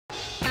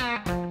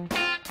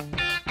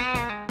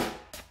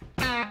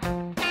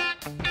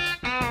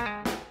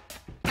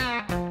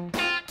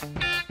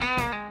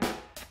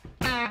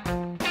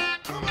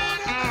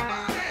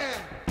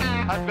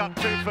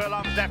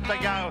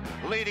to go.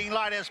 Leading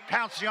Light is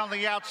pouncing on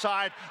the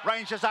outside.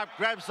 Ranges up,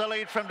 grabs the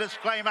lead from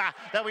Disclaimer.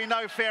 That we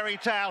know Fairy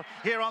Tale.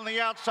 Here on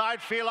the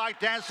outside, Feel Like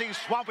Dancing,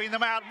 swamping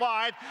them out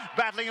wide.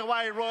 Battling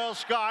away Royal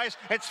Skies.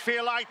 It's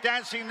Feel Like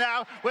Dancing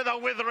now with a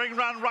withering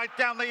run right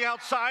down the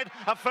outside.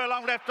 A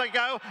furlong left to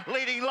go.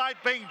 Leading Light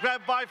being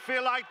grabbed by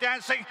Feel Like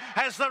Dancing.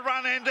 Has the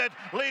run ended?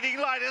 Leading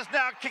Light is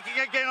now kicking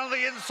again on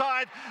the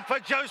inside for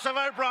Joseph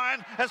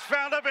O'Brien. Has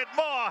found a bit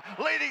more.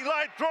 Leading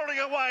Light drawing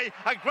away.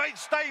 A great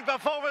staying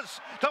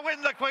performance to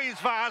win the Queen's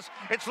Vase.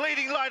 It's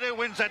Leading Light who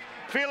wins it.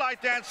 Feel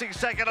Like Dancing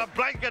second. A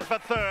blanket for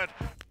third.